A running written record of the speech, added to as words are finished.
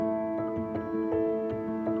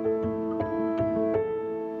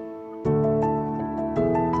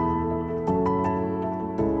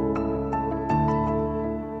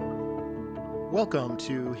Welcome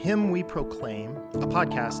to Him We Proclaim, a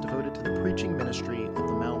podcast devoted to the preaching ministry of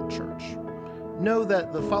the Mount Church. Know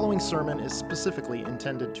that the following sermon is specifically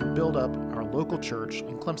intended to build up our local church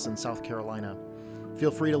in Clemson, South Carolina. Feel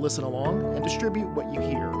free to listen along and distribute what you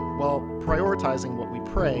hear, while prioritizing what we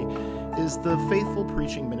pray is the faithful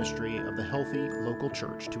preaching ministry of the healthy local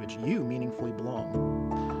church to which you meaningfully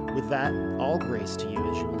belong. With that, all grace to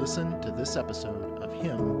you as you listen to this episode of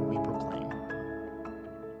Him We Proclaim.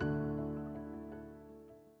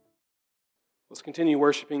 Let's continue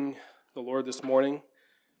worshiping the Lord this morning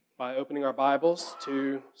by opening our Bibles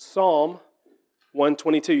to Psalm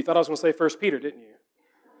 122. You thought I was going to say 1 Peter, didn't you?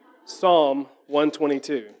 Psalm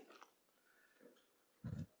 122.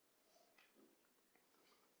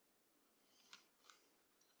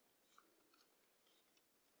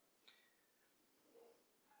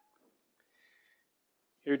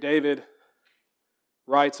 Here David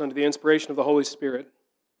writes under the inspiration of the Holy Spirit,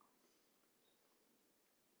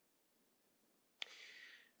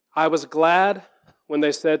 I was glad when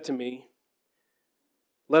they said to me,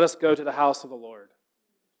 let us go to the house of the Lord.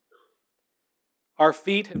 Our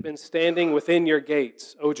feet have been standing within your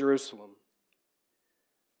gates, O Jerusalem.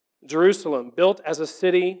 Jerusalem, built as a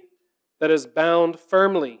city that is bound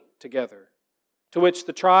firmly together, to which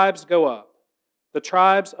the tribes go up, the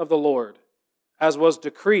tribes of the Lord, as was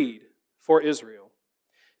decreed for Israel,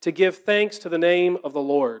 to give thanks to the name of the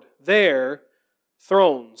Lord. There,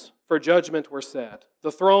 thrones for judgment were set,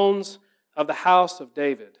 the thrones of the house of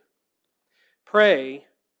David. Pray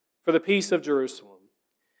for the peace of Jerusalem.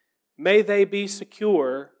 May they be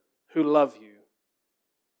secure who love you.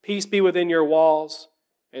 Peace be within your walls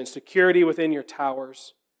and security within your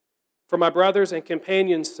towers. For my brothers and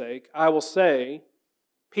companions' sake, I will say,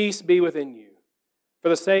 peace be within you. For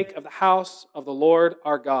the sake of the house of the Lord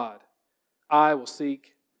our God, I will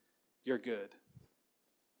seek your good.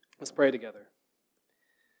 Let's pray together.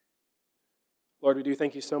 Lord, we do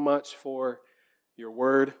thank you so much for your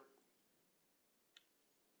word.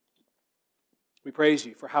 We praise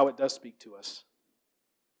you for how it does speak to us.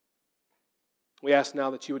 We ask now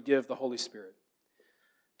that you would give the Holy Spirit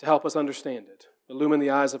to help us understand it, illumine the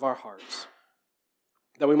eyes of our hearts,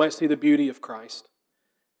 that we might see the beauty of Christ,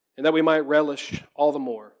 and that we might relish all the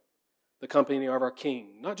more the company of our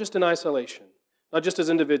King, not just in isolation, not just as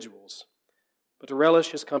individuals, but to relish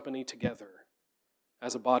his company together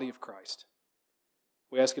as a body of Christ.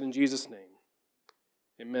 We ask it in Jesus' name.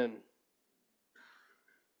 Amen.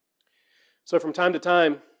 So from time to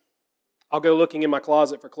time, I'll go looking in my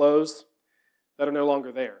closet for clothes that are no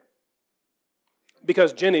longer there.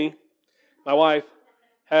 Because Jenny, my wife,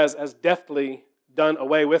 has as deftly done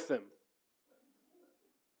away with them.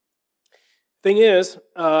 Thing is,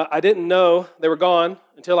 I didn't know they were gone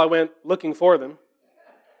until I went looking for them.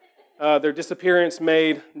 Their disappearance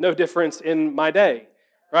made no difference in my day.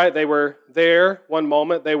 Right? They were there one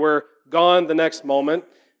moment, they were gone the next moment,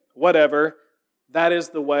 whatever. That is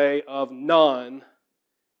the way of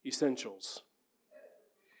non-essentials.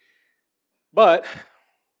 But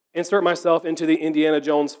insert myself into the Indiana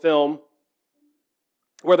Jones film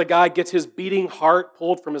where the guy gets his beating heart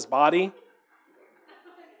pulled from his body.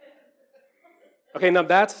 Okay, now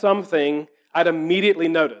that's something I'd immediately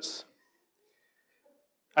notice.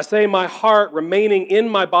 I say my heart remaining in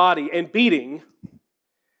my body and beating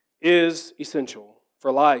is essential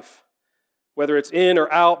for life. Whether it's in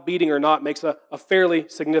or out, beating or not, makes a fairly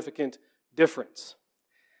significant difference.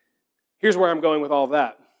 Here's where I'm going with all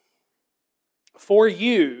that. For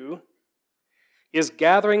you is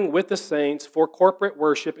gathering with the saints for corporate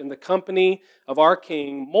worship in the company of our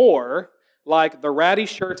King more like the ratty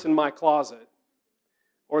shirts in my closet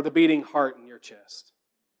or the beating heart in your chest.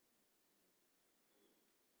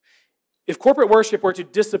 If corporate worship were to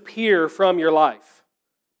disappear from your life,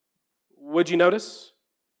 would you notice?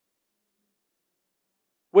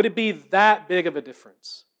 Would it be that big of a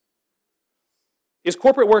difference? Is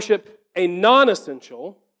corporate worship a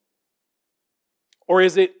non-essential, or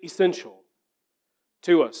is it essential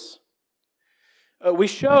to us? We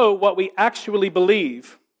show what we actually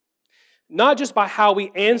believe, not just by how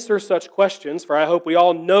we answer such questions, for I hope we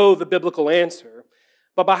all know the biblical answer,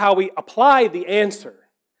 but by how we apply the answer,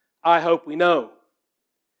 I hope we know.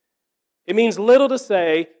 It means little to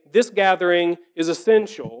say, this gathering is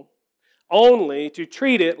essential, only to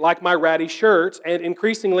treat it like my ratty shirts and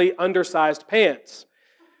increasingly undersized pants.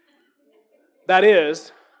 That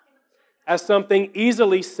is, as something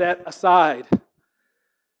easily set aside.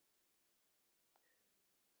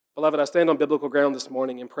 Beloved, I stand on biblical ground this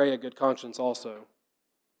morning and pray a good conscience also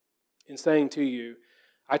in saying to you,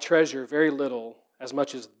 I treasure very little as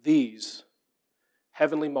much as these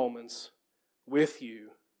heavenly moments with you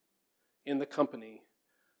in the company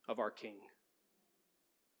of our King.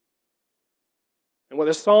 And what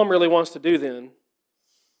this psalm really wants to do then,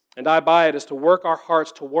 and I buy it, is to work our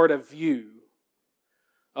hearts toward a view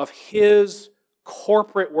of His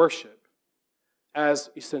corporate worship as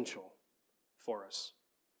essential for us.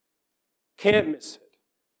 Can't miss it.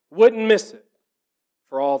 Wouldn't miss it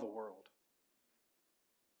for all the world.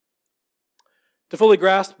 To fully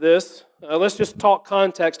grasp this, let's just talk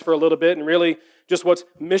context for a little bit and really just what's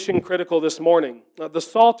mission critical this morning. The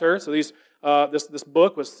Psalter, so this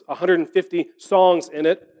book was 150 songs in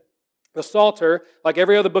it. The Psalter, like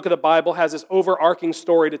every other book of the Bible, has this overarching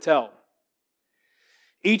story to tell.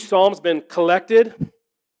 Each psalm's been collected, I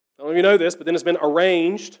don't know if you know this, but then it's been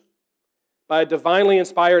arranged by a divinely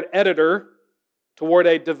inspired editor toward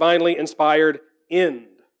a divinely inspired end.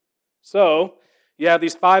 So, you have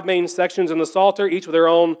these 5 main sections in the Psalter, each with their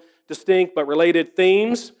own distinct but related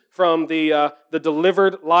themes, from the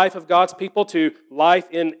delivered life of God's people to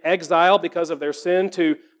life in exile because of their sin,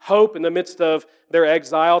 to hope in the midst of their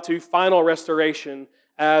exile, to final restoration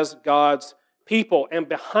as God's people. And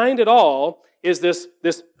behind it all is this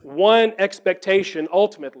one expectation,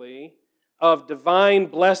 ultimately, of divine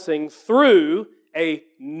blessing through a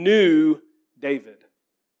new David.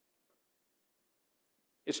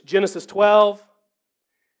 It's Genesis 12,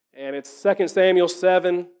 and it's 2 Samuel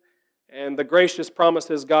 7, and the gracious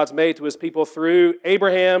promises God's made to His people through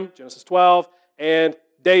Abraham, Genesis 12, and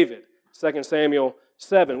David, 2 Samuel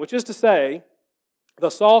 7, which is to say, the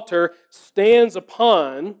Psalter stands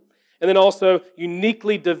upon and then also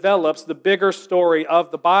uniquely develops the bigger story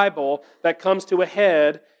of the Bible that comes to a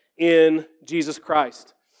head in Jesus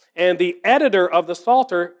Christ. And the editor of the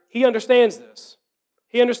Psalter, he understands this.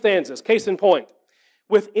 He understands this. Case in point,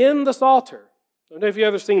 within the Psalter, I don't know if you've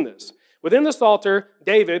ever seen this, within the Psalter,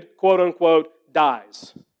 David, quote unquote,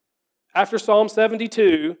 dies. After Psalm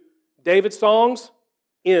 72, David's songs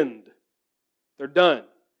end. They're done.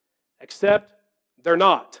 Except they're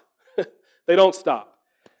not. They don't stop.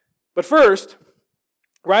 But first,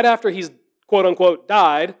 right after he's, quote unquote,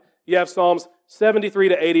 died, you have Psalms 73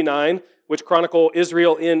 to 89, which chronicle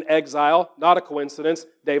Israel in exile. Not a coincidence.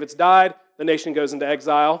 David's died. The nation goes into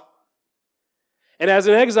exile. And as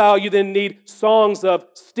an exile, you then need songs of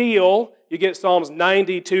steel. You get Psalms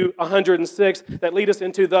 90 to 106 that lead us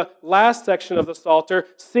into the last section of the Psalter,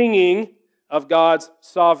 singing of God's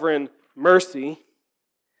sovereign mercy.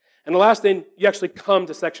 And the last thing, you actually come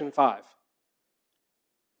to section 5.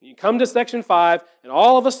 You come to section 5, and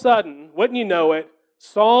all of a sudden, wouldn't you know it,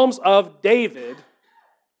 Psalms of David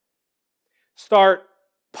start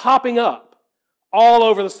popping up all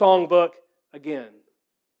over the songbook again.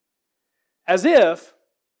 As if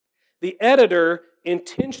the editor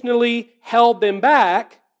intentionally held them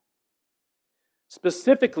back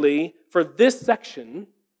specifically for this section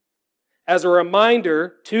as a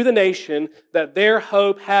reminder to the nation that their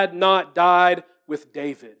hope had not died with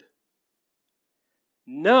David.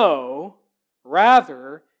 No,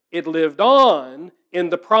 rather, it lived on in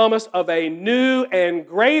the promise of a new and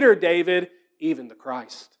greater David, even the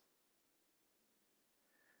Christ.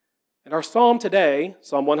 And our psalm today,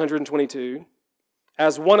 Psalm 122,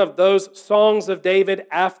 as one of those songs of David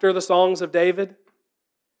after the songs of David,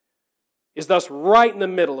 is thus right in the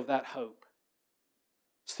middle of that hope,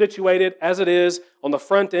 situated as it is on the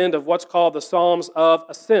front end of what's called the Psalms of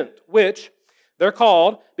Ascent, which they're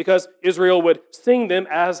called because Israel would sing them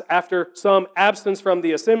as after some absence from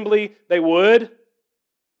the assembly, they would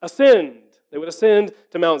ascend. They would ascend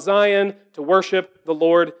to Mount Zion to worship the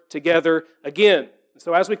Lord together again.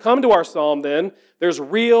 So as we come to our psalm then, there's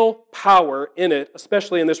real power in it,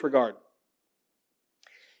 especially in this regard.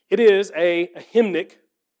 It is a hymnic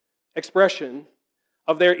expression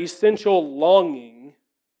of their essential longing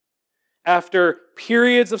after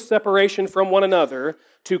periods of separation from one another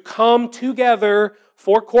to come together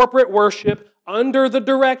for corporate worship under the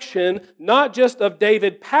direction not just of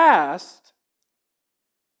David past,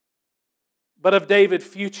 but of David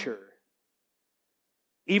future,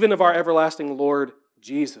 even of our everlasting Lord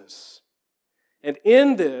Jesus. And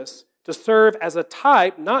in this, to serve as a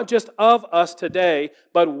type, not just of us today,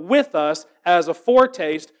 but with us as a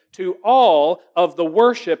foretaste to all of the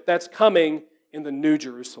worship that's coming in the New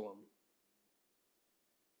Jerusalem.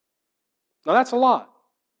 Now that's a lot.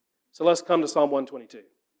 So let's come to Psalm 122.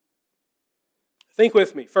 Think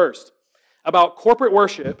with me first about corporate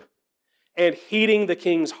worship and heeding the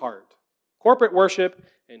king's heart. Corporate worship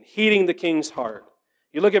and heeding the king's heart.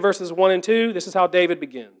 You look at verses 1 and 2, this is how David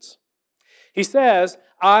begins. He says,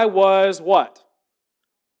 I was what?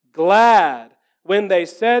 Glad when they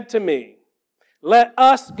said to me, let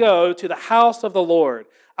us go to the house of the Lord.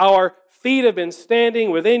 Our feet have been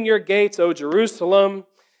standing within your gates, O Jerusalem.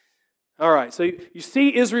 All right, so you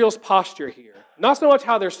see Israel's posture here. Not so much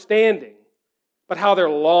how they're standing, but how they're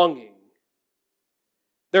longing.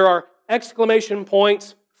 There are exclamation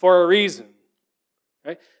points for a reason.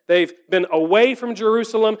 Right? They've been away from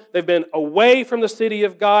Jerusalem. They've been away from the city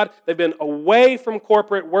of God. They've been away from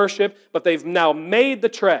corporate worship, but they've now made the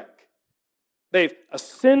trek. They've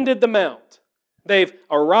ascended the mount. They've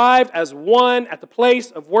arrived as one at the place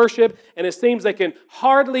of worship, and it seems they can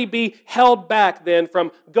hardly be held back then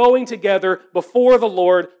from going together before the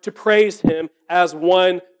Lord to praise Him as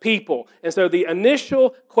one people. And so the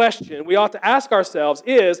initial question we ought to ask ourselves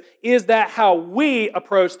is that how we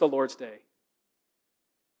approach the Lord's Day?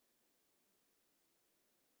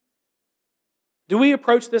 Do we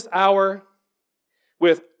approach this hour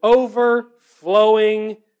with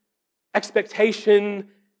overflowing expectation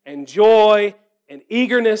and joy and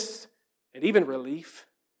eagerness and even relief?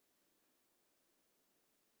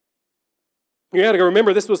 You got to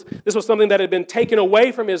remember this was something that had been taken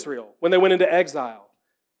away from Israel when they went into exile.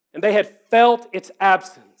 And they had felt its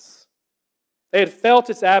absence. They had felt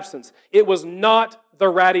its absence. It was not the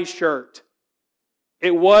ratty shirt.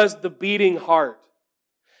 It was the beating heart.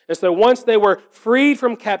 And so once they were freed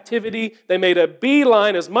from captivity, they made a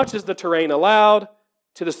beeline as much as the terrain allowed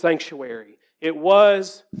to the sanctuary. It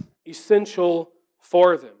was essential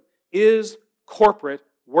for them. Is corporate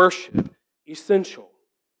worship essential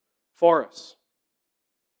for us?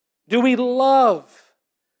 Do we love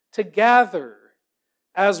to gather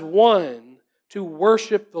as one to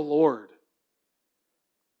worship the Lord?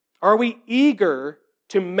 Are we eager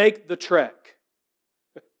to make the trek?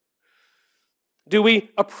 Do we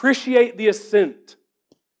appreciate the ascent?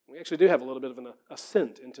 We actually do have a little bit of an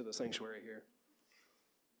ascent into the sanctuary here.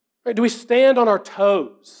 Right? Do we stand on our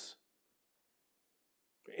toes?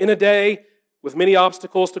 In a day with many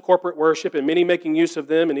obstacles to corporate worship and many making use of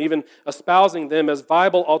them and even espousing them as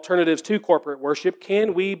viable alternatives to corporate worship,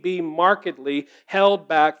 can we be markedly held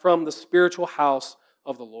back from the spiritual house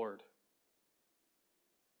of the Lord?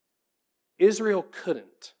 Israel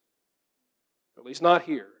couldn't, at least not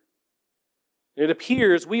here. And it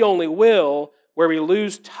appears we only will where we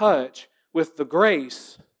lose touch with the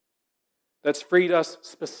grace that's freed us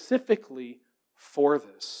specifically for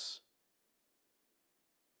this.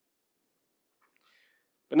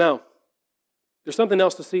 But now, there's something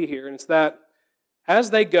else to see here, and it's that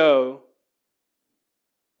as they go,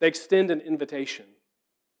 they extend an invitation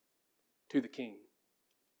to the king.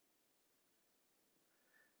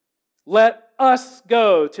 Let us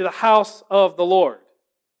go to the house of the Lord,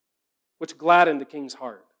 which gladdened the king's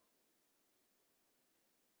heart.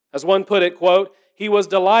 As one put it, quote, he was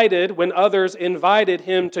delighted when others invited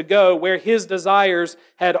him to go where his desires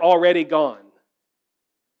had already gone.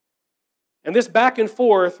 And this back and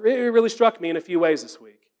forth, it really struck me in a few ways this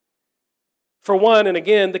week. For one, and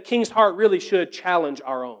again, the king's heart really should challenge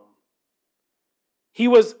our own. He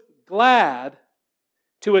was glad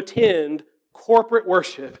to attend corporate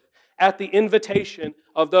worship at the invitation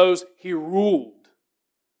of those he ruled.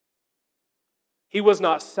 He was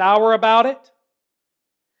not sour about it.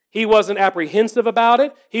 He wasn't apprehensive about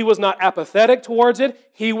it. He was not apathetic towards it.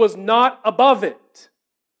 He was not above it.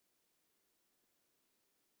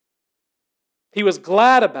 He was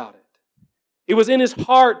glad about it. It was in his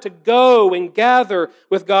heart to go and gather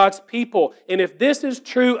with God's people. And if this is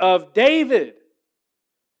true of David,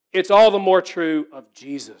 it's all the more true of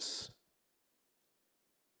Jesus.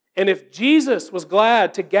 And if Jesus was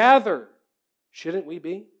glad to gather, shouldn't we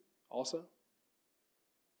be also?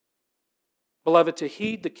 Beloved, to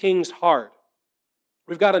heed the king's heart,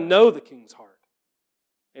 we've got to know the king's heart.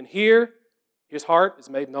 And here, his heart is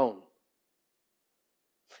made known.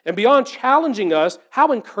 And beyond challenging us,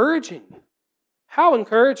 how encouraging. How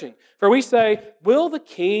encouraging. For we say, will the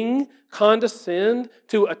king condescend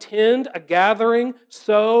to attend a gathering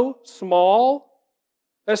so small?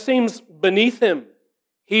 That seems beneath him.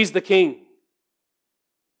 He's the king.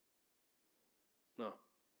 No.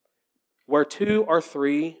 Where two or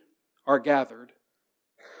three are gathered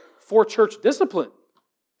for church discipline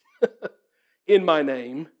in my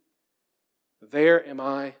name, there am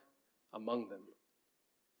I among them.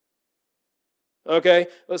 Okay?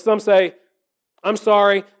 Some say, I'm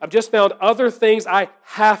sorry, I've just found other things I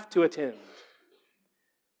have to attend.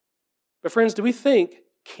 But friends, do we think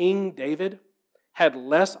King David had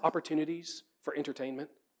less opportunities for entertainment?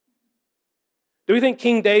 Do we think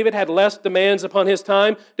King David had less demands upon his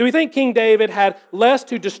time? Do we think King David had less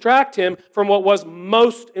to distract him from what was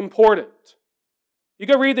most important? You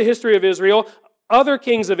go read the history of Israel. Other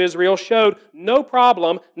kings of Israel showed no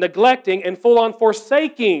problem neglecting and full-on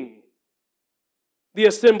forsaking the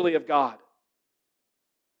assembly of God.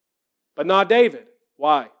 But not David.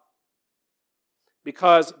 Why?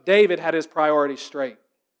 Because David had his priorities straight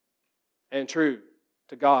and true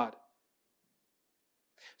to God.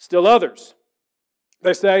 Still others,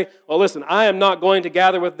 they say, well, listen, I am not going to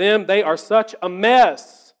gather with them. They are such a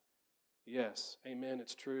mess. Yes, amen,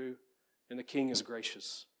 it's true, and the king is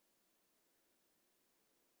gracious.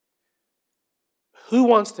 Who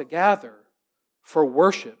wants to gather for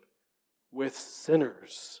worship with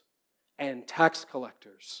sinners and tax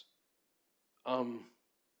collectors?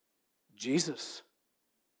 Jesus.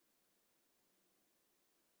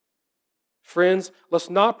 Friends, let's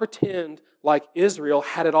not pretend like Israel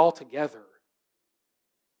had it all together.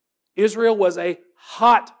 Israel was a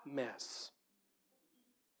hot mess.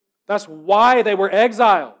 That's why they were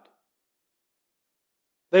exiled.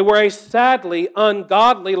 They were a sadly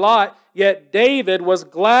ungodly lot, yet David was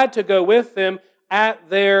glad to go with them at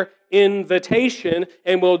their invitation.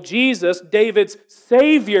 And will Jesus, David's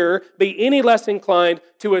Savior, be any less inclined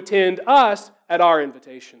to attend us at our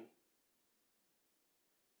invitation?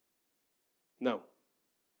 No.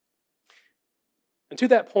 And to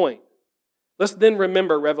that point, let's then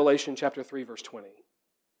remember Revelation chapter 3, verse 20.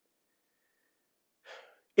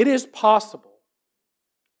 It is possible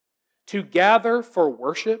to gather for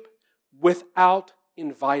worship without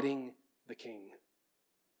inviting the King.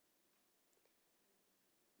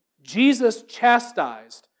 Jesus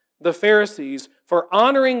chastised the Pharisees for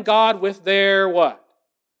honoring God with their what?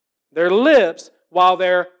 Their lips, while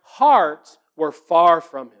their hearts were far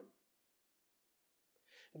from Him.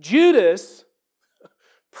 Judas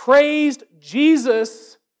praised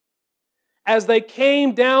Jesus as they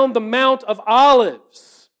came down the Mount of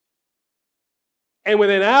Olives. And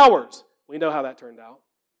within hours, we know how that turned out.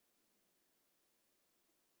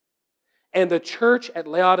 And the church at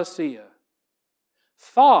Laodicea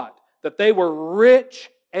thought that they were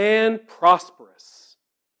rich and prosperous.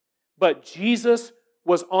 But Jesus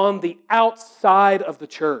was on the outside of the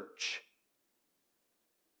church.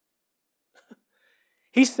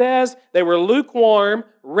 He says they were lukewarm,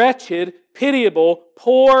 wretched, pitiable,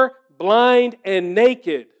 poor, blind, and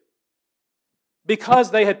naked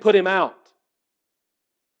because they had put Him out.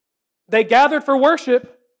 They gathered for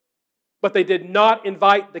worship, but they did not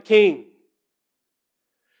invite the King.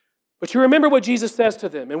 But you remember what Jesus says to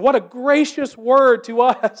them, and what a gracious word to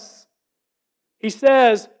us. He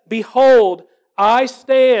says, behold, I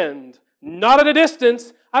stand, not at a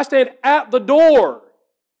distance, I stand at the door.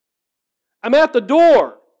 I'm at the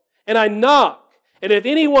door, and I knock. And if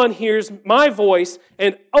anyone hears my voice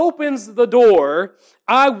and opens the door,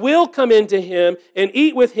 I will come into him and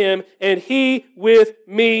eat with him, and he with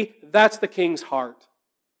me. That's the King's heart.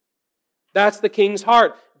 That's the King's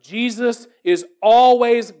heart. Jesus is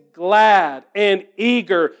always glad and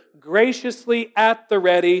eager, graciously at the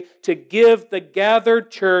ready to give the gathered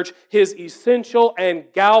church His essential and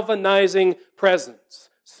galvanizing presence.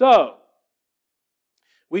 So,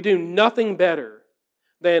 we do nothing better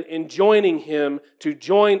than enjoining Him to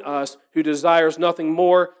join us who desires nothing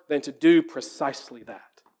more than to do precisely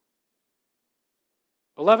that.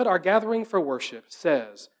 Beloved, our gathering for worship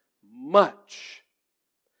says much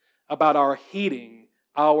about our heeding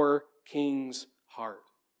our King's heart.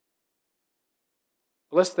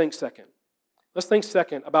 But let's think second. Let's think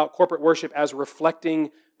second about corporate worship as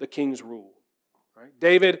reflecting the King's rule. Right?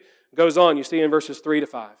 David goes on, you see in verses 3 to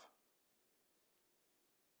 5.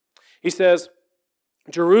 He says,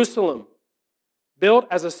 Jerusalem, built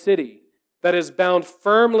as a city that is bound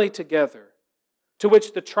firmly together, to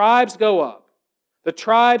which the tribes go up, the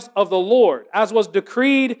tribes of the Lord, as was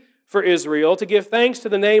decreed for Israel, to give thanks to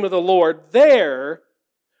the name of the Lord. There,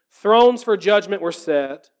 thrones for judgment were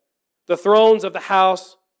set, the thrones of the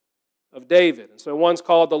house of David. And so one's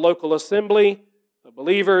called the local assembly of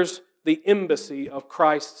believers, the embassy of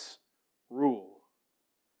Christ's rule.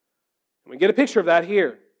 And we get a picture of that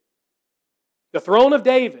here. The throne of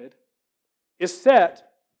David is set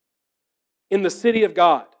in the city of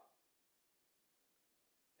God.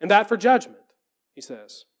 And that for judgment, he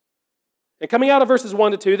says. And coming out of verses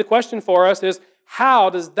 1 to 2, the question for us is, how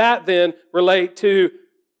does that then relate to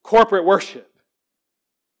corporate worship?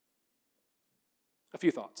 A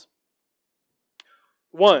few thoughts.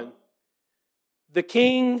 One, the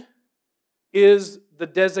king is the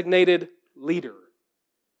designated leader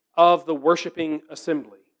of the worshiping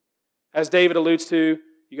assembly. As David alludes to,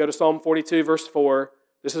 you go to Psalm 42, verse 4,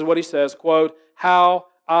 this is what he says, quote, how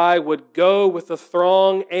I would go with the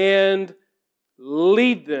throng and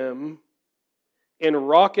lead them in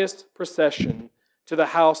raucous procession to the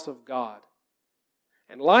house of God.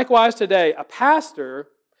 And likewise today, a pastor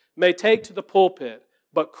may take to the pulpit,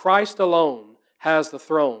 but Christ alone has the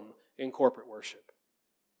throne in corporate worship.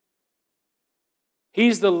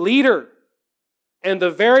 He's the leader and the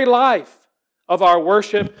very life of our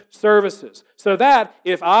worship services. So that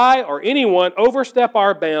if I or anyone overstep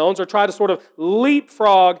our bounds or try to sort of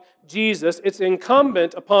leapfrog Jesus, it's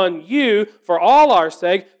incumbent upon you, for all our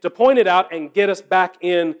sake, to point it out and get us back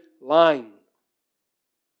in line.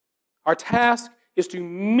 Our task is to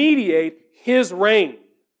mediate His reign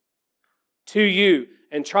to you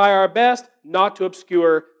and try our best not to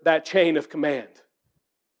obscure that chain of command.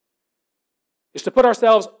 It's to put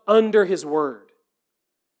ourselves under His word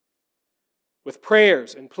with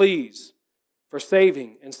prayers and pleas for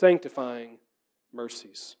saving and sanctifying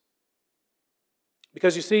mercies.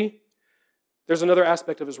 Because you see, there's another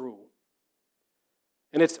aspect of His rule,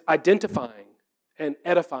 and it's identifying and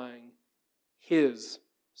edifying His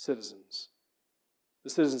citizens, the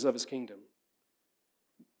citizens of His kingdom.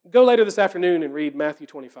 Go later this afternoon and read Matthew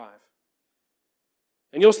 25.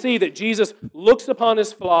 And you'll see that Jesus looks upon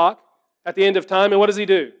His flock at the end of time, and what does He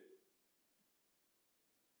do?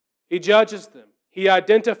 He judges them. He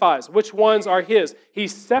identifies which ones are His. He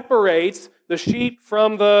separates the sheep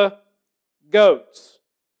from the goats.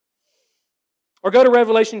 Or go to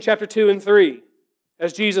Revelation chapter 2 and 3,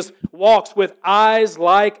 as Jesus walks with eyes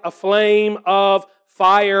like a flame of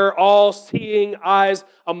fire, all-seeing eyes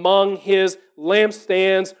among His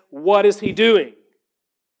lampstands. What is He doing?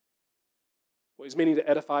 Well, He's meaning to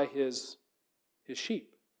edify His sheep.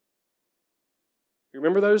 You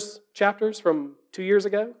remember those chapters from 2 years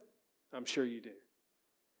ago? I'm sure you do.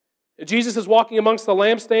 Jesus is walking amongst the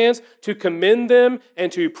lampstands to commend them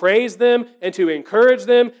and to praise them and to encourage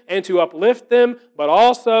them and to uplift them, but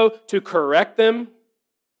also to correct them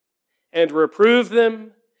and reprove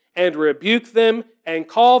them and rebuke them and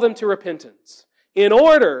call them to repentance in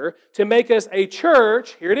order to make us a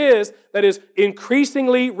church, here it is, that is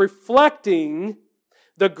increasingly reflecting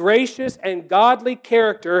the gracious and godly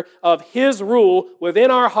character of His rule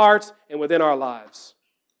within our hearts and within our lives.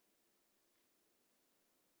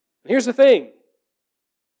 And here's the thing.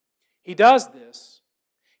 He does this.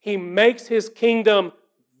 He makes His kingdom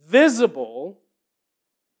visible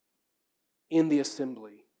in the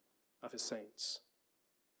assembly of His saints.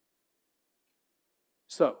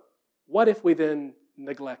 So, what if we then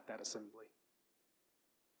neglect that assembly?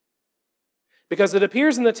 Because it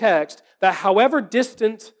appears in the text that however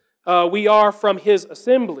distant we are from His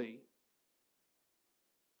assembly,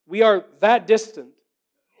 we are that distant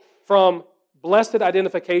from blessed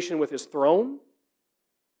identification with His throne.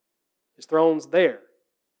 His throne's there.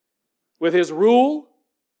 With His rule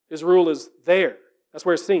is there. That's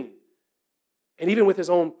where it's seen. And even with His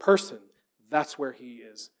own person, that's where He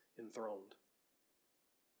is enthroned.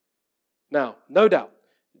 Now, no doubt,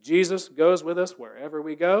 Jesus goes with us wherever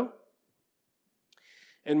we go.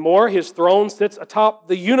 And more, His throne sits atop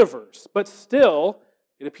the universe. But still,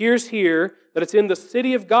 it appears here that it's in the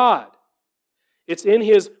city of God. It's in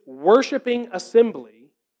His worshiping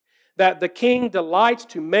assembly that the King delights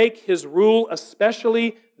to make His rule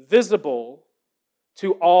especially visible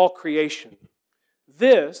to all creation.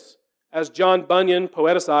 This, as John Bunyan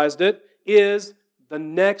poeticized it, is the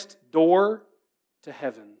next door to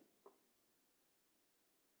heaven.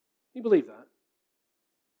 You believe that?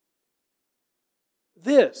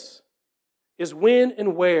 This is when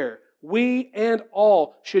and where we and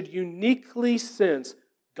all should uniquely sense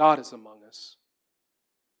God is among us.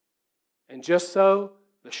 And just so,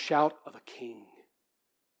 the shout of a king.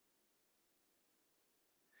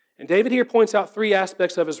 And David here points out three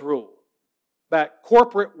aspects of his rule that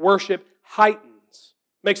corporate worship heightens,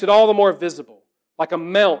 makes it all the more visible, like a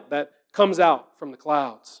mount that comes out from the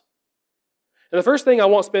clouds. And the first thing I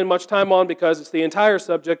won't spend much time on because it's the entire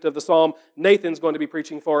subject of the psalm Nathan's going to be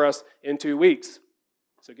preaching for us in 2 weeks.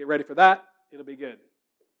 So get ready for that. It'll be good.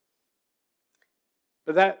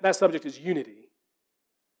 But that subject is unity.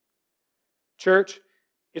 Church,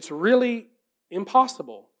 it's really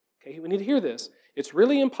impossible. Okay, we need to hear this. It's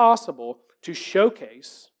really impossible to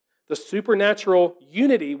showcase the supernatural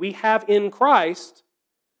unity we have in Christ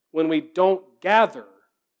when we don't gather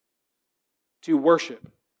to worship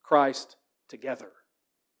Christ together.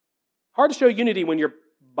 Hard to show unity when you're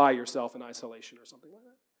by yourself in isolation or something like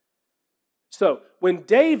that. So, when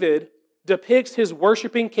David depicts his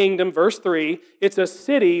worshiping kingdom, verse 3, it's a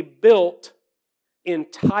city built in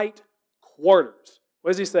tight quarters.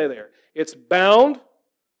 What does he say there? It's bound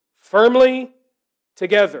firmly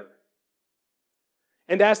together.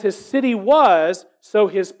 And as his city was, so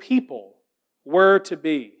his people were to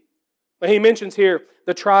be. Now, he mentions here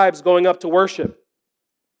the tribes going up to worship.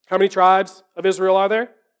 How many tribes of Israel are there?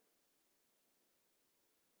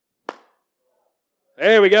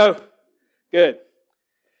 There we go. Good.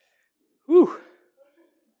 Whew.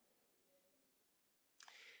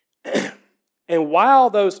 And while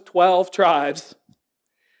those 12 tribes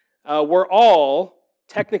were all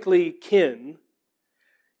technically kin,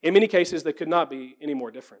 in many cases they could not be any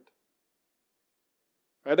more different.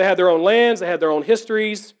 Right? They had their own lands, they had their own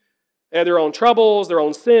histories, they had their own troubles, their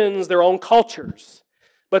own sins, their own cultures.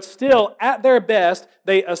 But still, at their best,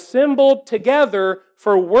 they assembled together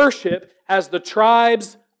for worship as the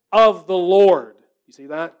tribes of the Lord. You see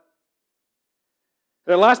that?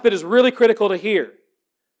 And the last bit is really critical to hear.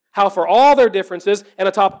 How for all their differences and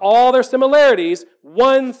atop all their similarities,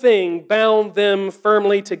 one thing bound them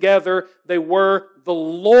firmly together. They were the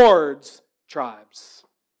Lord's tribes.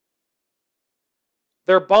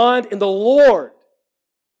 Their bond in the Lord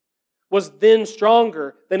was then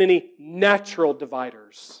stronger than any natural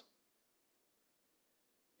dividers.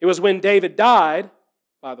 It was when David died,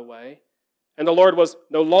 by the way, and the Lord was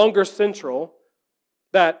no longer central,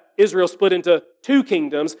 that Israel split into two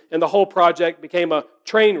kingdoms and the whole project became a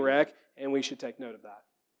train wreck, and we should take note of that.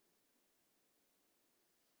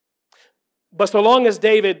 But so long as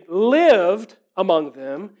David lived among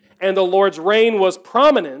them and the Lord's reign was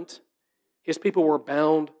prominent, his people were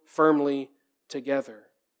bound firmly together.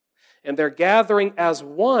 And their gathering as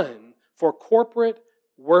one for corporate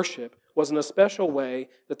worship was in a special way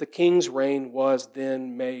that the king's reign was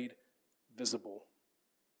then made visible.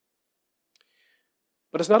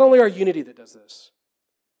 But it's not only our unity that does this.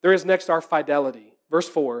 There is next our fidelity. Verse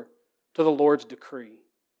 4, to the Lord's decree.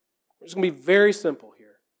 It's going to be very simple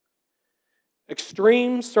here.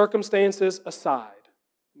 Extreme circumstances aside,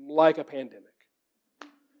 like a pandemic,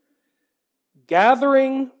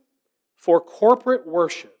 gathering for corporate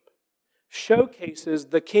worship showcases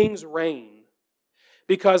the king's reign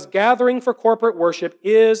because gathering for corporate worship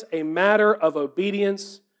is a matter of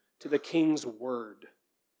obedience to the king's word.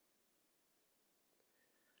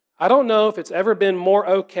 I don't know if it's ever been more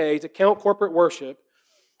okay to count corporate worship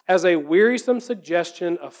as a wearisome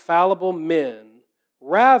suggestion of fallible men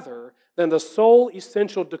rather than the sole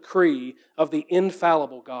essential decree of the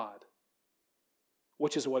infallible God,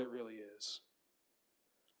 which is what it really is.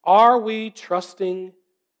 Are we trusting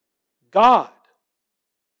God?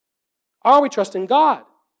 Are we trusting God?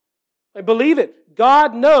 I believe it.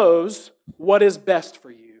 God knows what is best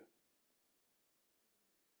for you.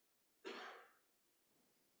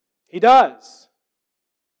 He does.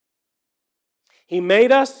 He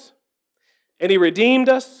made us and He redeemed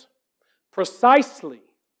us precisely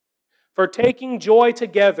for taking joy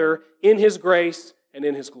together in His grace and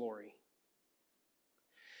in His glory.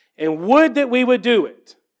 And would that we would do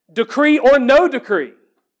it, decree or no decree.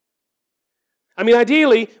 I mean,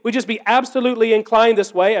 ideally, we'd just be absolutely inclined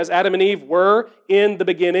this way as Adam and Eve were in the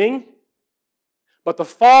beginning. But the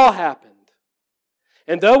fall happened.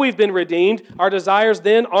 And though we've been redeemed, our desires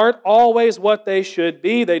then aren't always what they should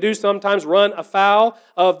be. They do sometimes run afoul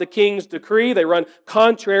of the king's decree. They run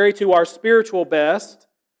contrary to our spiritual best.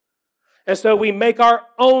 And so we make our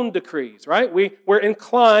own decrees, right? We're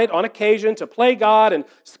inclined on occasion to play God and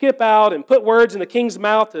skip out and put words in the king's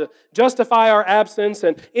mouth to justify our absence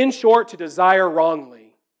and, in short, to desire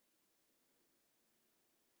wrongly.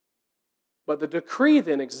 But the decree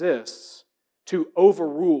then exists to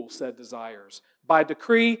overrule said desires. By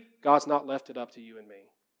decree, God's not left it up to you and me.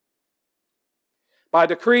 By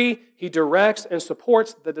decree, He directs and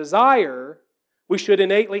supports the desire we should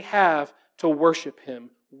innately have to worship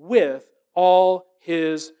Him with all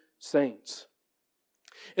His saints.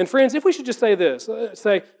 And friends, if we should just say this,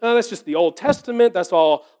 say, oh, that's just the Old Testament, that's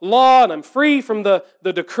all law, and I'm free from the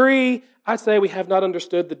decree, I'd say we have not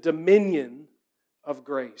understood the dominion of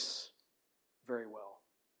grace very well.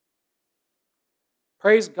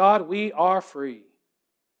 Praise God, we are free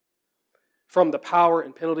from the power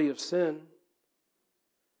and penalty of sin,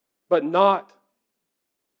 but not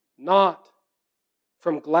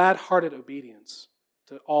from glad-hearted obedience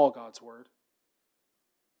to all God's word.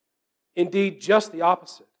 Indeed, just the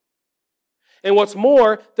opposite. And what's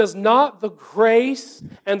more, does not the grace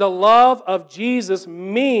and the love of Jesus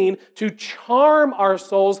mean to charm our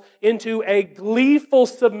souls into a gleeful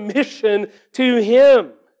submission to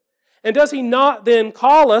Him? And does He not then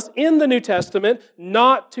call us in the New Testament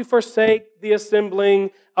not to forsake the assembling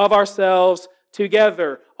of ourselves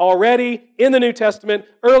together? Already in the New Testament,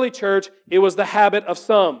 early church, it was the habit of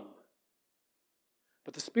some.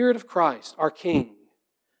 But the Spirit of Christ, our King,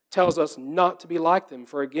 tells us not to be like them.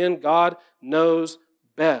 For again, God knows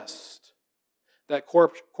best that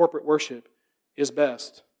corporate worship is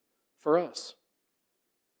best for us.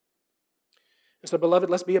 And so, beloved,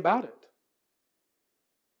 let's be about it.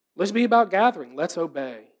 Let's be about gathering. Let's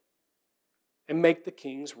obey and make the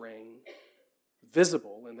King's reign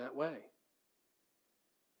visible in that way.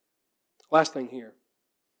 Last thing here.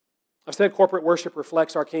 I've said corporate worship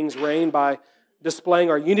reflects our King's reign by displaying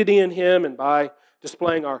our unity in Him and by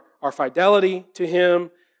displaying our fidelity to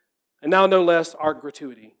Him, and now no less our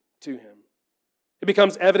gratuity to Him. It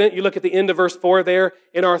becomes evident, you look at the end of verse 4 there,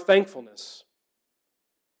 in our thankfulness.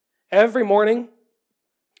 Every morning,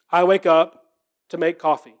 I wake up to make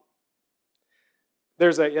coffee.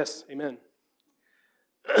 Yes, amen.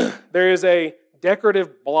 There is a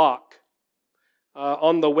decorative block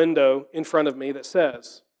on the window in front of me that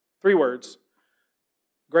says 3 words: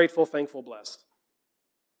 grateful, thankful, blessed.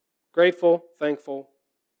 Grateful, thankful,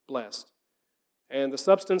 blessed. And the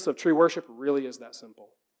substance of true worship really is that simple.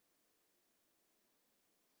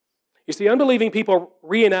 You see, unbelieving people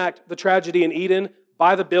reenact the tragedy in Eden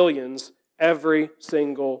by the billions every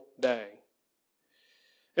single day.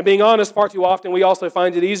 And being honest, far too often we also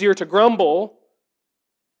find it easier to grumble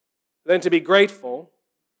than to be grateful,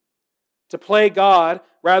 to play God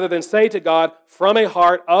rather than say to God from a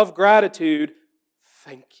heart of gratitude,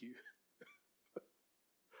 thank you.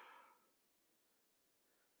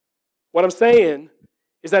 What I'm saying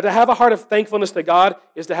is that to have a heart of thankfulness to God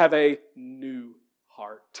is to have a new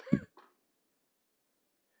heart.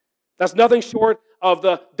 That's nothing short of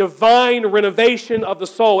the divine renovation of the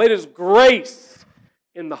soul. It is grace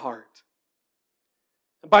in the heart.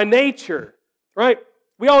 By nature, right?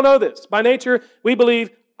 We all know this. By nature, we believe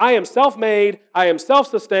I am self-made, I am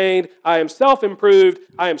self-sustained, I am self-improved,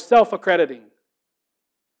 I am self-accrediting.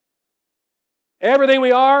 Everything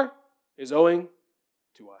we are is owing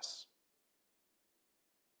to us.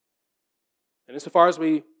 And insofar as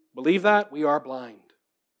we believe that, we are blind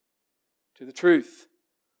to the truth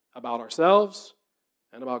about ourselves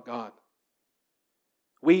and about God.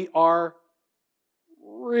 We are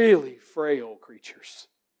really frail creatures,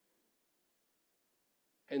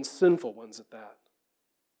 and sinful ones at that.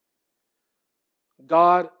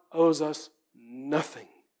 God owes us nothing.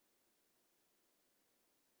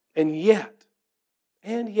 And yet,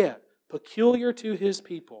 peculiar to His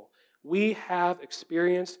people, we have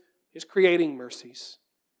experienced His creating mercies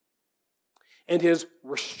and His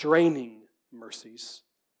restraining mercies,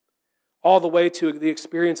 all the way to the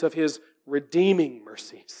experience of His redeeming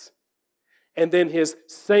mercies, and then His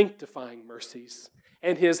sanctifying mercies,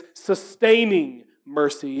 and His sustaining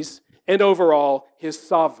mercies, and overall His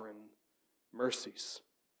sovereign mercies.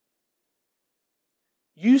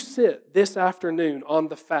 You sit this afternoon on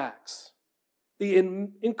the facts, the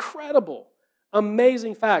incredible,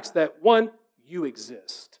 amazing facts that, one, you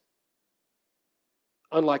exist,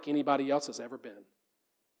 unlike anybody else has ever been.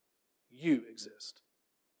 You exist.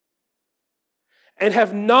 And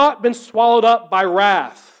have not been swallowed up by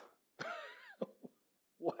wrath.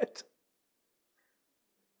 What?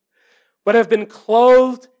 But have been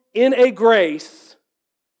clothed in a grace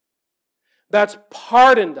that's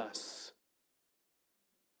pardoned us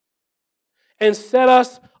and set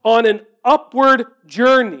us on an upward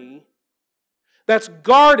journey that's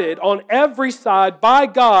guarded on every side by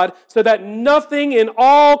God so that nothing in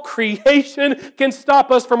all creation can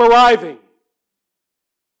stop us from arriving.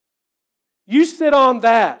 You sit on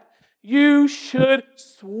that. You should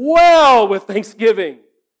swell with thanksgiving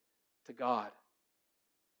to God.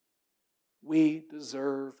 We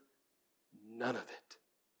deserve none of it.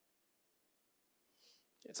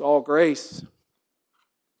 It's all grace.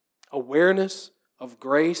 Awareness of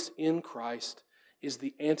grace in Christ is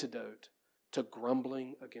the antidote to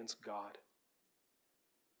grumbling against God.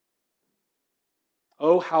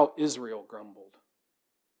 Oh, how Israel grumbled,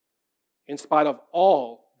 in spite of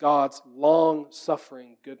all God's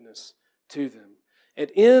long-suffering goodness to them. And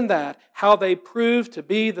in that, how they proved to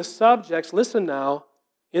be the subjects, listen now,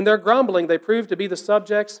 in their grumbling, they proved to be the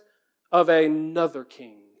subjects of another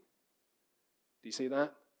king. Do you see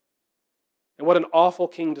that? And what an awful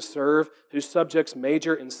king to serve, whose subjects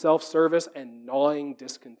major in self-service and gnawing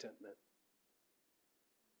discontentment.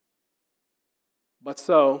 But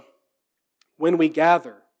so, when we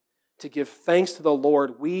gather to give thanks to the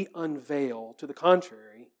Lord, we unveil, to the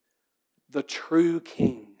contrary, the true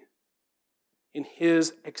King in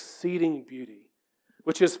His exceeding beauty,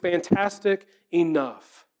 which is fantastic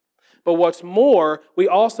enough. But what's more, we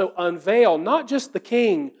also unveil not just the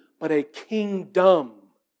King, but a kingdom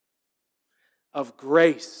of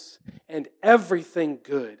grace and everything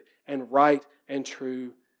good and right and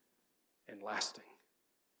true and lasting.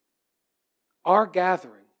 Our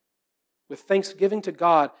gathering with thanksgiving to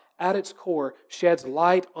God at its core sheds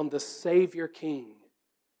light on the Savior King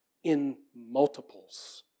in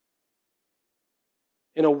multiples.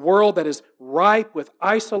 In a world that is ripe with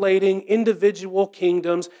isolating individual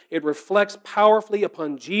kingdoms, it reflects powerfully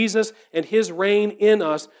upon Jesus and His reign in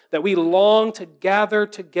us that we long to gather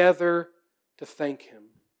together to thank Him.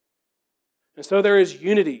 And so there is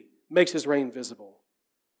unity, makes His reign visible.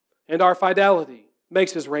 And our fidelity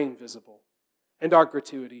makes His reign visible. And our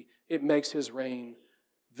gratuity, it makes His reign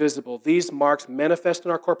visible. These marks manifest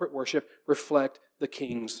in our corporate worship reflect the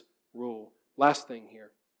King's rule. Last thing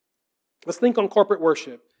here. Let's think on corporate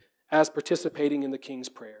worship as participating in the King's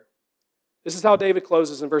prayer. This is how David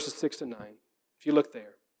closes in verses 6 to 9. If you look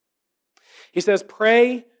there. He says,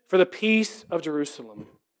 "Pray for the peace of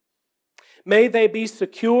Jerusalem. May they be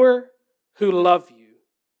secure who love you.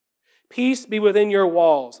 Peace be within your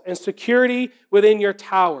walls and security within your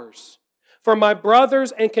towers. For my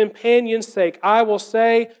brothers and companions' sake, I will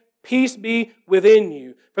say, peace be within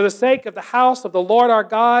you. For the sake of the house of the Lord our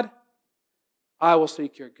God, I will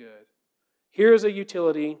seek your good." Here's a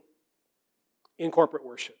utility in corporate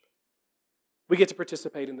worship. We get to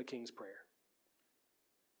participate in the King's prayer.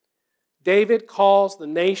 David calls the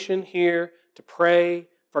nation here to pray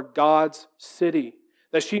for God's city,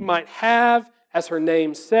 that she might have, as her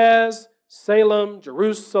name says, Salem,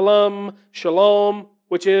 Jerusalem, Shalom,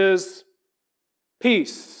 which is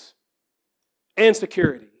peace and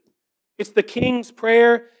security. It's the King's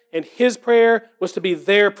prayer, and his prayer was to be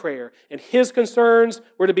their prayer, and his concerns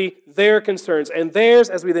were to be their concerns, and theirs,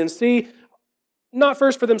 as we then see, not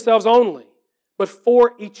first for themselves only, but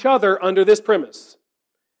for each other under this premise,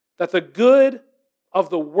 that the good of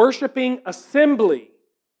the worshiping assembly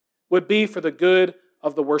would be for the good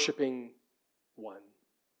of the worshiping one,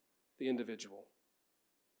 the individual.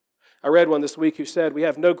 I read one this week who said, "We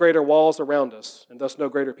have no greater walls around us, and thus no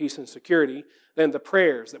greater peace and security, than the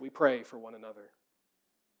prayers that we pray for one another."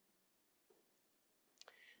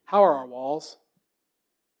 How are our walls?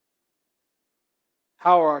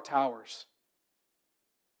 How are our towers?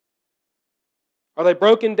 Are they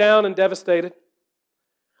broken down and devastated?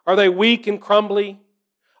 Are they weak and crumbly?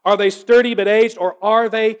 Are they sturdy but aged? Or are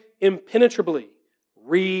they impenetrably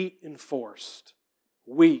reinforced?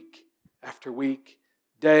 Week after week,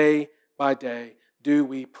 day by day, do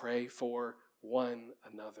we pray for one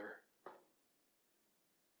another?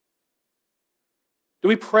 Do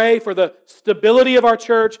we pray for the stability of our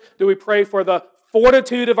church? Do we pray for the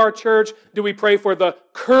fortitude of our church? Do we pray for the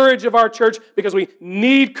courage of our church? Because we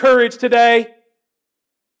need courage today.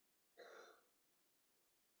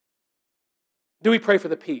 Do we pray for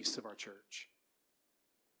the peace of our church?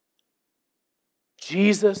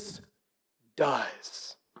 Jesus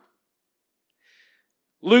does.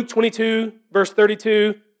 Luke 22, verse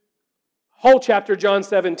 32, whole chapter, John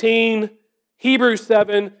 17, Hebrews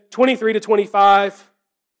 7, 23 to 25.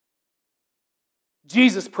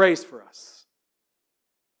 Jesus prays for us.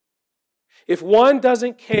 If one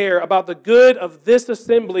doesn't care about the good of this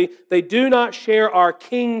assembly, they do not share our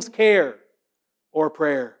King's care or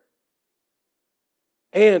prayer.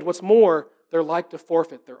 And what's more, they're like to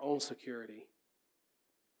forfeit their own security.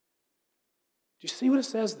 Do you see what it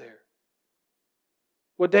says there?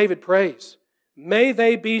 What David prays. May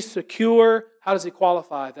they be secure. How does he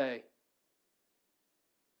qualify they?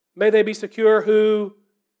 May they be secure who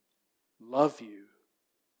love you.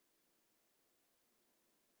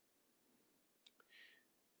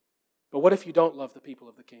 But what if you don't love the people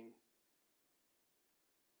of the King?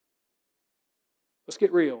 Let's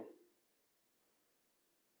get real.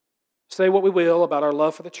 Say what we will about our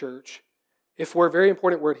love for the church. If we're, very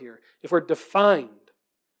important word here, if we're defined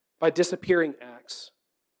by disappearing acts,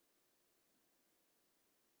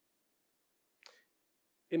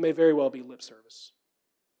 it may very well be lip service.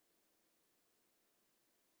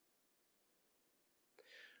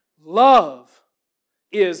 Love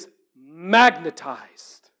is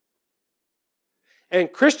magnetized.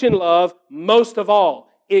 And Christian love, most of all,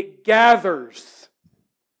 it gathers.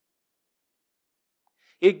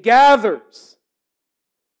 It gathers.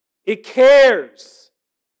 It cares.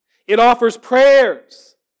 It offers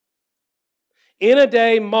prayers. In a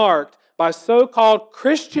day marked by so-called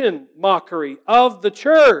Christian mockery of the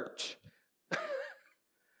church,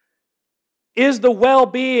 is the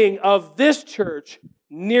well-being of this church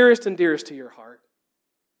nearest and dearest to your heart,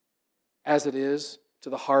 as it is to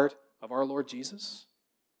the heart of our Lord Jesus?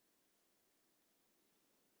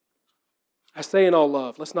 I say in all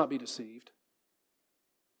love, let's not be deceived.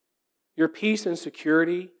 Your peace and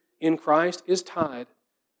security in Christ is tied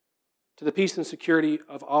to the peace and security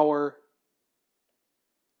of our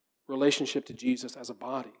relationship to Jesus as a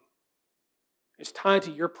body. It's tied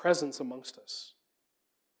to your presence amongst us.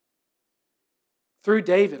 Through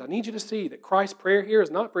David, I need you to see that Christ's prayer here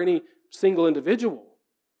is not for any single individual.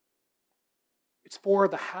 It's for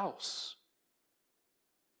the house.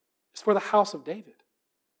 It's for the house of David.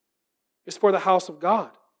 It's for the house of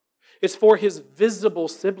God. It's for his visible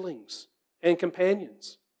siblings and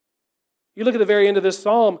companions. You look at the very end of this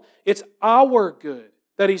psalm, it's our good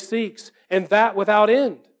that he seeks, and that without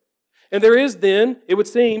end. And there is then, it would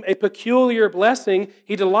seem, a peculiar blessing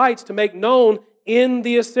he delights to make known in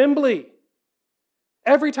the assembly.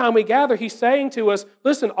 Every time we gather, he's saying to us,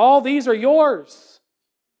 listen, all these are yours,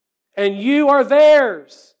 and you are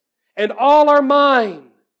theirs, and all are mine,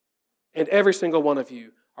 and every single one of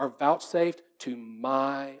you are vouchsafed to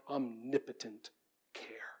my omnipotent care.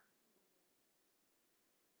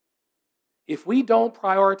 If we don't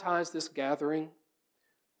prioritize this gathering,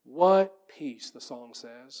 what peace, the song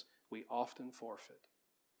says, we often forfeit.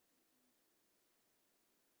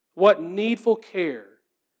 What needful care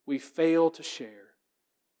we fail to share,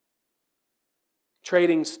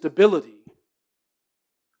 trading stability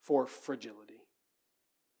for fragility.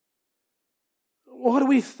 What do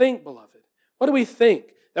we think, beloved? What do we think?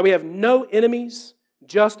 That we have no enemies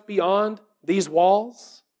just beyond these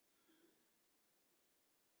walls?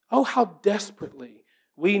 Oh, how desperately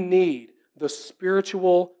we need the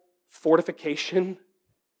spiritual fortification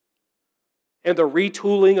and the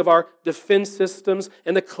retooling of our defense systems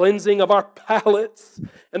and the cleansing of our palates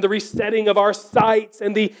and the resetting of our sights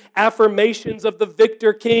and the affirmations of the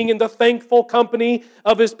victor king and the thankful company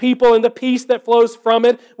of his people and the peace that flows from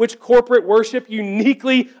it, which corporate worship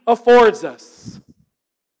uniquely affords us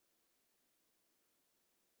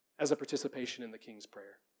as a participation in the King's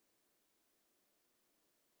Prayer.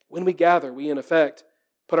 When we gather, we in effect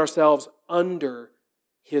put ourselves under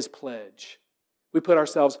his pledge. We put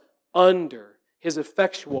ourselves under his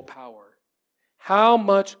effectual power. How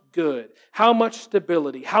much good, how much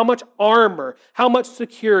stability, how much armor, how much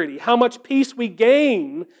security, how much peace we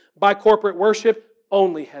gain by corporate worship,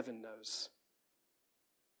 only heaven knows.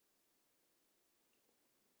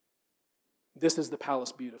 This is the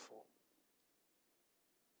palace beautiful.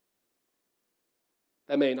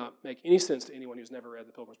 That may not make any sense to anyone who's never read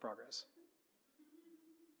The Pilgrim's Progress.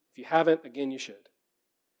 If you haven't, again, you should.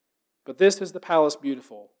 But this is the palace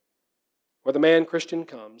beautiful, where the man Christian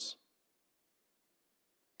comes,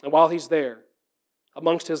 and while he's there,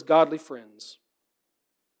 amongst his godly friends,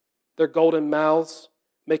 their golden mouths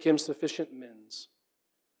make him sufficient mends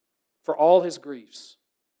for all his griefs.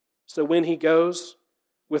 So when he goes,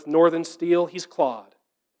 with northern steel he's clawed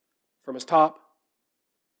from his top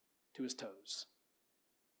to his toes,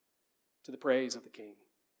 to the praise of the King.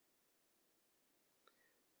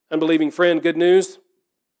 Unbelieving friend, good news.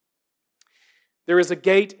 There is a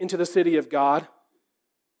gate into the city of God,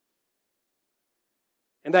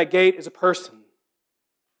 and that gate is a person,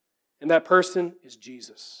 and that person is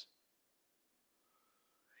Jesus.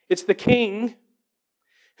 It's the King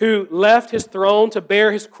who left his throne to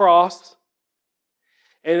bear his cross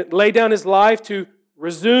and lay down his life to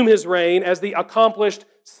resume his reign as the accomplished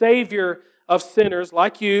Savior of sinners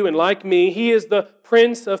like you and like me. He is the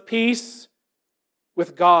Prince of Peace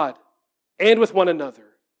with God and with one another.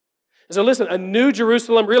 And so listen, a new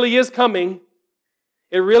Jerusalem really is coming.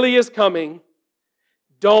 It really is coming.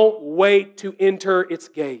 Don't wait to enter its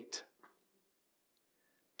gate.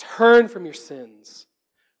 Turn from your sins.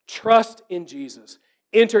 Trust in Jesus.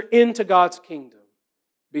 Enter into God's kingdom.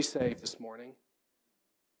 Be saved this morning.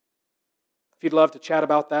 If you'd love to chat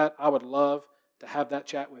about that, I would love to have that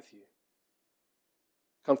chat with you.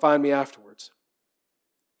 Come find me afterwards.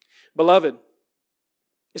 Beloved,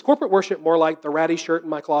 is corporate worship more like the ratty shirt in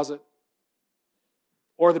my closet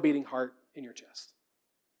or the beating heart in your chest?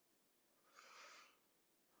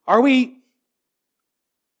 Are we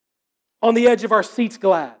on the edge of our seats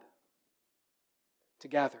glad to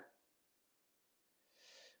gather?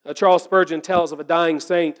 Charles Spurgeon tells of a dying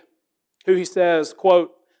saint who he says,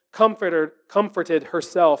 quote, comforted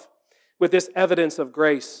herself with this evidence of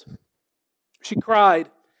grace. She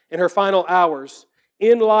cried in her final hours,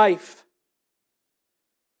 in life,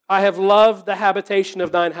 I have loved the habitation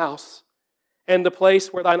of thine house and the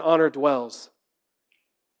place where thine honor dwells,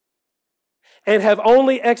 and have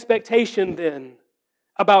only expectation then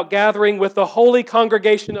about gathering with the holy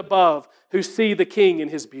congregation above who see the King in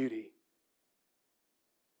his beauty.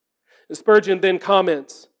 And Spurgeon then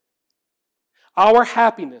comments, our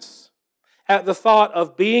happiness at the thought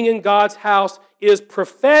of being in God's house is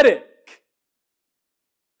prophetic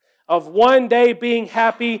of one day being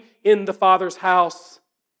happy in the Father's house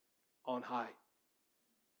on high.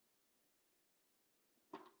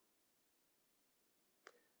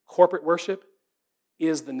 Corporate worship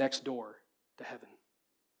is the next door to heaven.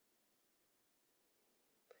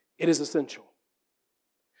 It is essential.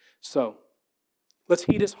 So, let's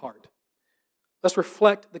heed his heart. Let's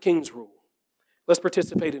reflect the King's rule. Let's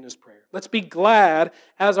participate in his prayer. Let's be glad,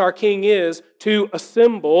 as our King is, to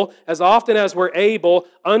assemble as often as we're able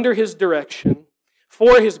under his direction,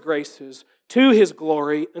 for his graces, to his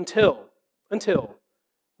glory, until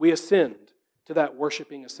we ascend to that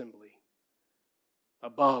worshiping assembly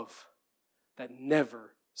above that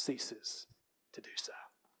never ceases to do so.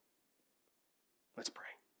 Let's pray.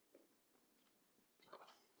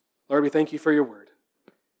 Lord, we thank you for your word,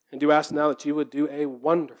 and do ask now that you would do a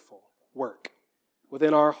wonderful work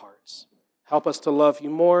within our hearts. Help us to love you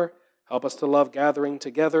more. Help us to love gathering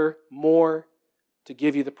together more, to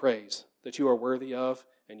give you the praise that you are worthy of,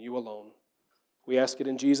 and you alone. We ask it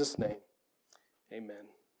in Jesus' name. Amen.